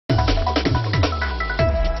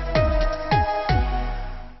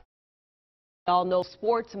All know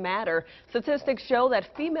sports matter. Statistics show that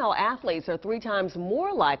female athletes are 3 times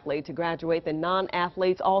more likely to graduate than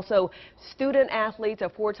non-athletes. Also, student athletes are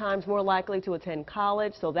 4 times more likely to attend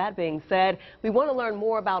college. So that being said, we want to learn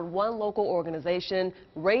more about one local organization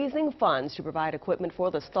raising funds to provide equipment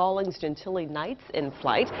for the Stallings Gentili Knights in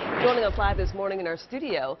Flight. Joining us live this morning in our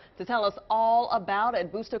studio to tell us all about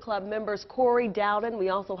it, Booster Club members Corey Dowden. We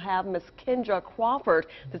also have Miss Kendra Crawford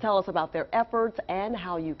to tell us about their efforts and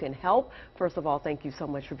how you can help. First of all, thank you so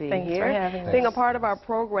much for being here. Thanks for having me. Being a part of our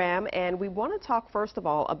program, and we want to talk first of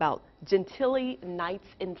all about Gentili Knights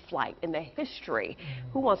in Flight and the history.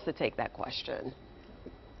 Who wants to take that question?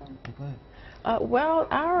 Well,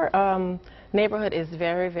 our neighborhood is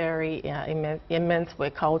very immense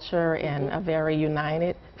with culture and a very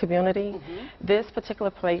united community. This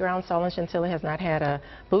particular playground, Stallings Gentili, has not had a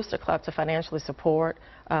booster club to financially support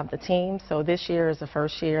the team. So this year is the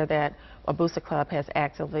first year that a booster club has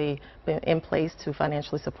actively been in place to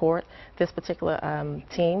financially support this particular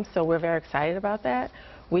team. So we're very excited about that.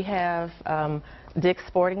 We have Dick's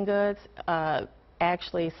Sporting Goods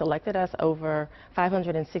actually selected us over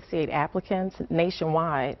 568 applicants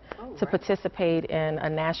nationwide to participate in a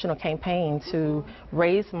national campaign to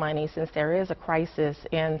raise money since there is a crisis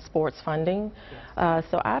in sports funding.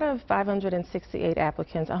 So out of 568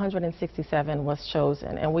 applicants, 167 was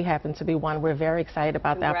chosen, and we happen to be one. We're very excited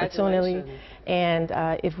about the opportunity. And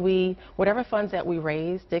whatever funds that we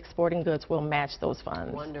raise, Dick's Sporting Goods will match those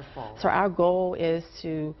funds. Wonderful. So our goal is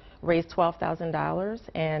to raise $12,000,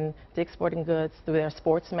 and Dick's Sporting Goods, through their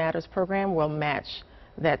Sports Matters program, will match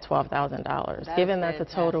that $12,000, giving us a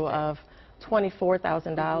total of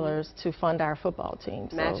 $24,000 to fund our football team.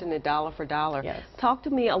 Matching it dollar for dollar. Yes. Talk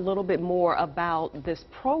to me a little bit more about this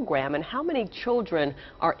program and how many children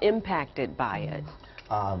are impacted by it.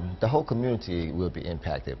 The whole community will be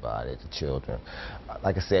impacted by it, the children.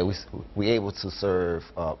 Like I said, we're able to serve,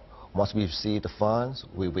 once we receive the funds,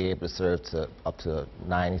 we'll be able to serve to up to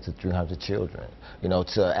 90 to 300 children, you know,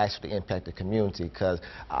 to actually impact the community, because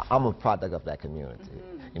I'm a product of that community.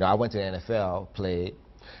 You know, I went to the NFL, played,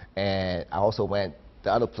 and I also went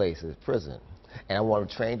to other places, prison. And I want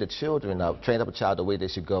to train the children up, train up a child the way they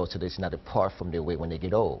should go so they should not depart from their way when they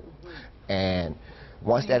get old. And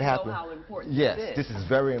once that happens, yes, this is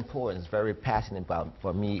very important. It's very passionate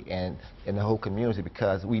for me and the whole community,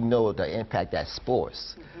 because we know the impact that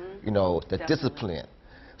sports, you know, the discipline.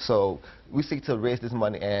 So we seek to raise this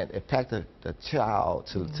money and impact the child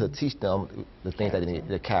to teach them the things that they need,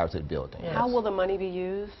 the character building. How will the money be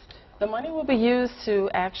used? The money will be used to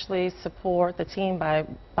actually support the team by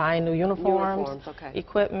buying new uniforms,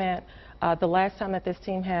 equipment. The last time that this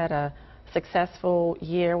team had a successful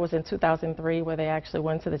year was in 2003, where they actually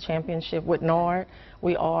went to the championship with Nord.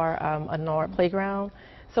 We are a Nord playground.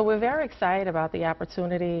 So we're very excited about the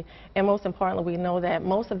opportunity, and most importantly, we know that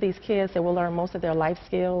most of these kids, they will learn most of their life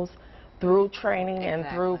skills through training and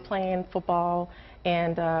through playing football,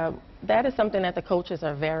 and that is something that the coaches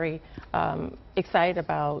are very excited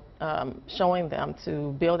about, showing them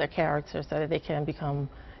to build their character so that they can become,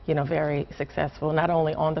 you know, very successful, not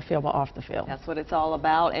only on the field but off the field. That's what it's all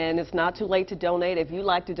about, and it's not too late to donate. If you'd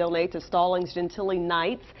like to donate to Stallings Gentili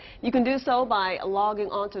Knights, you can do so by logging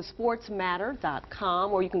on to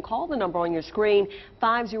sportsmatter.com, or you can call the number on your screen,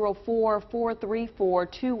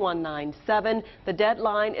 504-434-2197. The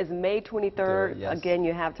deadline is May 23rd. Again,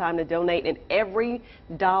 you have time to donate, and every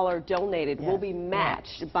dollar donated will be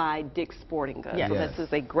matched by Dick's Sporting Goods. So this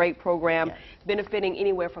is a great program benefiting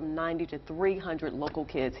anywhere from 90 to 300 local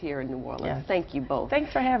kids here in New Orleans. Thank you both.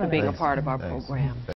 Thanks for having me. Being a part of our program.